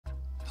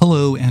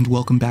Hello and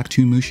welcome back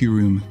to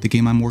MushyRoom, the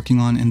game I'm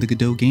working on in the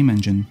Godot game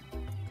engine.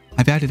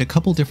 I've added a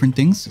couple different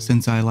things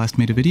since I last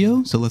made a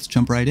video, so let's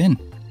jump right in.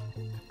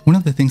 One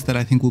of the things that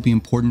I think will be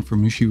important for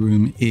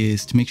MushyRoom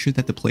is to make sure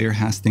that the player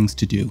has things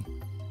to do.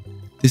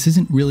 This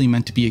isn't really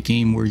meant to be a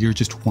game where you're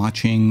just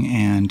watching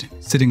and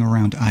sitting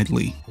around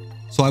idly.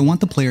 So I want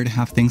the player to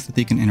have things that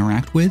they can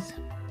interact with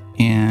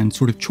and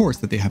sort of chores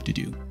that they have to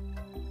do.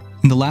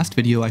 In the last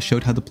video I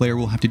showed how the player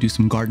will have to do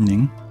some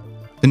gardening.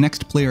 The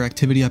next player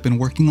activity I've been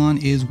working on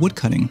is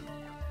woodcutting.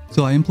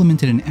 So I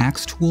implemented an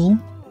axe tool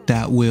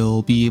that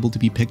will be able to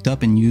be picked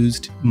up and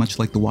used much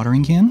like the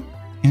watering can,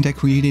 and I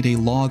created a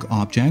log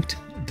object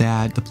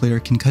that the player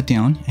can cut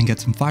down and get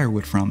some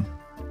firewood from.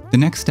 The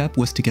next step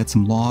was to get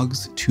some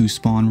logs to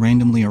spawn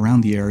randomly around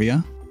the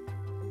area.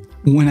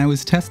 When I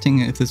was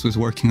testing if this was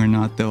working or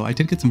not though, I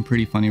did get some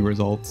pretty funny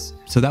results,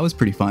 so that was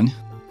pretty fun.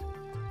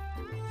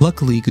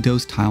 Luckily,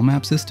 Godot's tile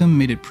map system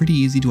made it pretty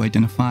easy to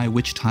identify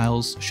which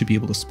tiles should be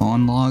able to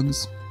spawn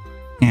logs,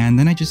 and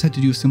then I just had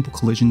to do a simple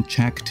collision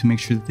check to make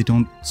sure that they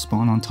don't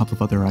spawn on top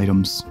of other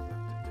items.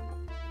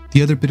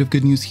 The other bit of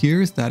good news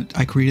here is that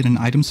I created an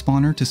item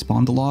spawner to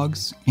spawn the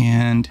logs,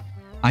 and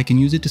I can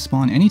use it to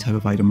spawn any type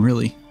of item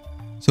really.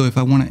 So if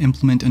I want to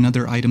implement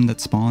another item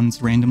that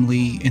spawns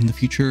randomly in the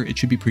future, it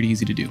should be pretty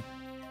easy to do.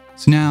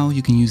 So now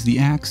you can use the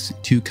axe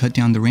to cut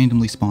down the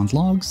randomly spawned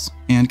logs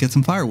and get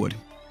some firewood.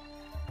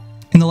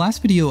 In the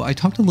last video, I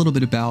talked a little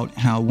bit about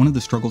how one of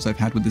the struggles I've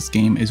had with this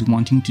game is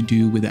wanting to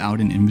do without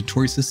an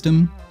inventory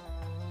system.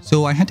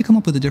 So I had to come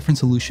up with a different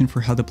solution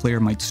for how the player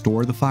might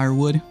store the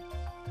firewood.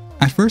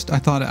 At first, I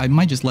thought I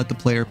might just let the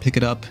player pick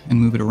it up and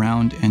move it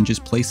around and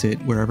just place it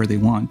wherever they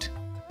want.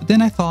 But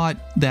then I thought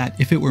that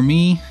if it were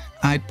me,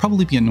 I'd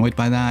probably be annoyed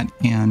by that,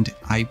 and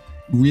I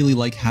really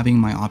like having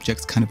my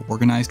objects kind of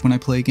organized when I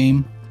play a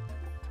game.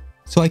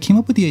 So I came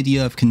up with the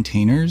idea of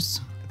containers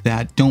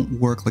that don't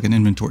work like an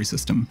inventory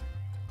system.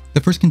 The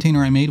first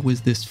container I made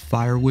was this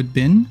firewood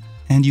bin,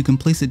 and you can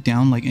place it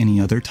down like any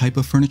other type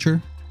of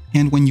furniture.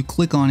 And when you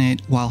click on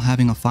it while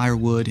having a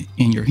firewood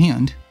in your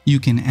hand,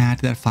 you can add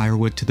that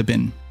firewood to the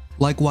bin.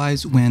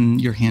 Likewise, when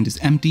your hand is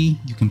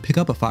empty, you can pick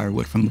up a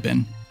firewood from the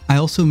bin. I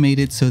also made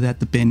it so that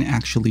the bin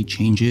actually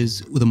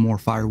changes the more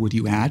firewood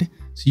you add,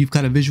 so you've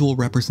got a visual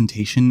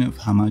representation of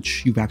how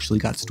much you've actually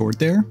got stored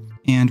there.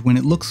 And when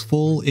it looks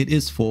full, it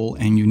is full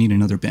and you need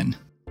another bin.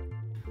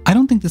 I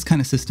don't think this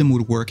kind of system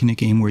would work in a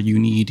game where you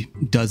need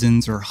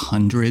dozens or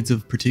hundreds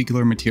of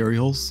particular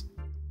materials.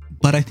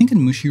 But I think in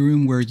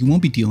MushyRoom, where you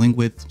won't be dealing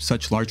with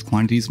such large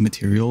quantities of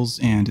materials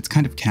and it's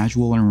kind of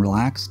casual and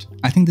relaxed,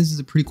 I think this is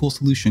a pretty cool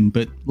solution,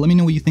 but let me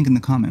know what you think in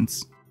the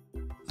comments.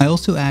 I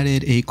also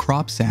added a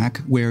crop sack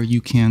where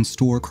you can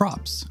store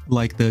crops,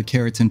 like the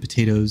carrots and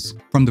potatoes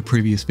from the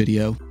previous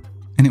video,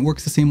 and it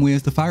works the same way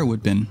as the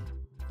firewood bin.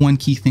 One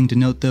key thing to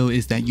note though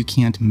is that you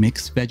can't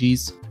mix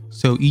veggies,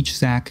 so each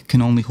sack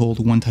can only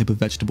hold one type of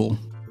vegetable.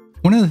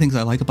 One of the things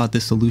I like about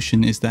this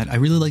solution is that I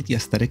really like the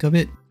aesthetic of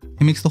it.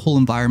 It makes the whole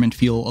environment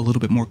feel a little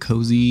bit more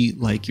cozy,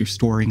 like you're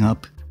storing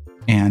up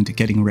and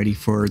getting ready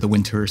for the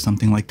winter or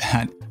something like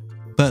that.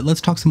 But let's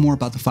talk some more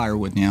about the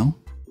firewood now.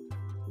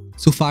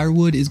 So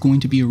firewood is going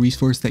to be a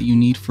resource that you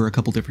need for a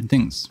couple different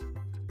things.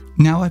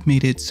 Now I've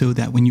made it so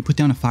that when you put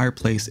down a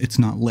fireplace, it's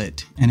not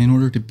lit, and in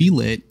order to be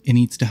lit, it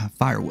needs to have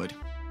firewood.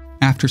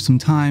 After some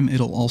time,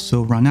 it'll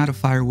also run out of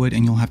firewood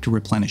and you'll have to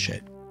replenish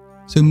it.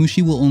 So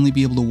Mushy will only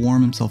be able to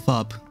warm himself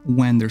up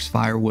when there's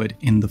firewood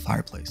in the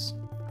fireplace.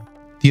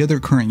 The other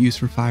current use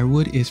for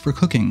firewood is for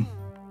cooking.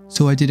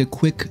 So I did a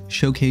quick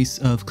showcase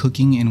of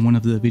cooking in one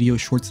of the video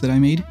shorts that I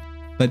made,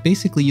 but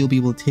basically you'll be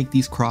able to take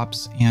these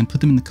crops and put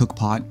them in the cook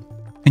pot,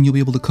 and you'll be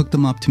able to cook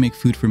them up to make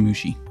food for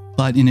Mushy.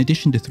 But in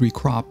addition to 3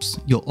 crops,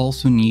 you'll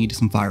also need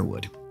some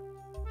firewood.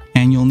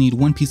 And you'll need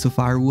 1 piece of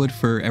firewood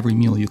for every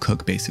meal you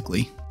cook,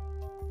 basically.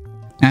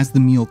 As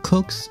the meal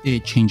cooks,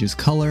 it changes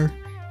color,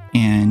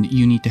 and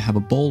you need to have a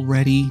bowl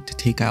ready to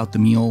take out the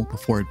meal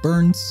before it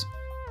burns.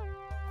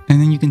 And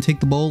then you can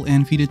take the bowl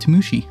and feed it to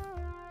Mushy.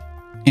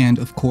 And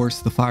of course,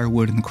 the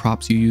firewood and the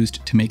crops you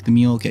used to make the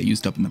meal get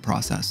used up in the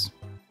process.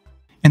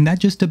 And that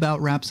just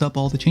about wraps up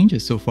all the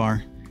changes so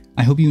far.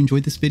 I hope you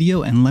enjoyed this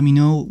video, and let me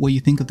know what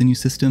you think of the new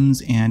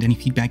systems and any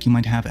feedback you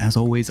might have. As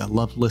always, I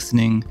love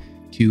listening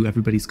to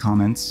everybody's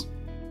comments.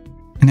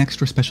 An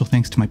extra special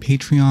thanks to my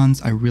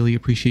Patreons. I really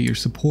appreciate your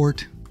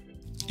support.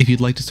 If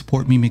you'd like to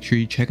support me, make sure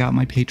you check out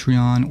my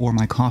Patreon or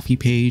my Ko-fi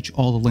page.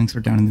 All the links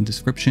are down in the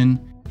description.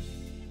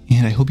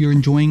 And I hope you're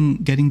enjoying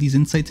getting these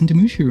insights into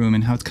MushyRoom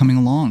and how it's coming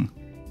along.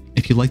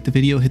 If you liked the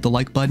video, hit the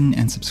like button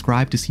and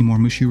subscribe to see more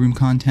MushyRoom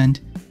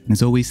content. And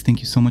as always, thank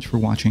you so much for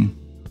watching.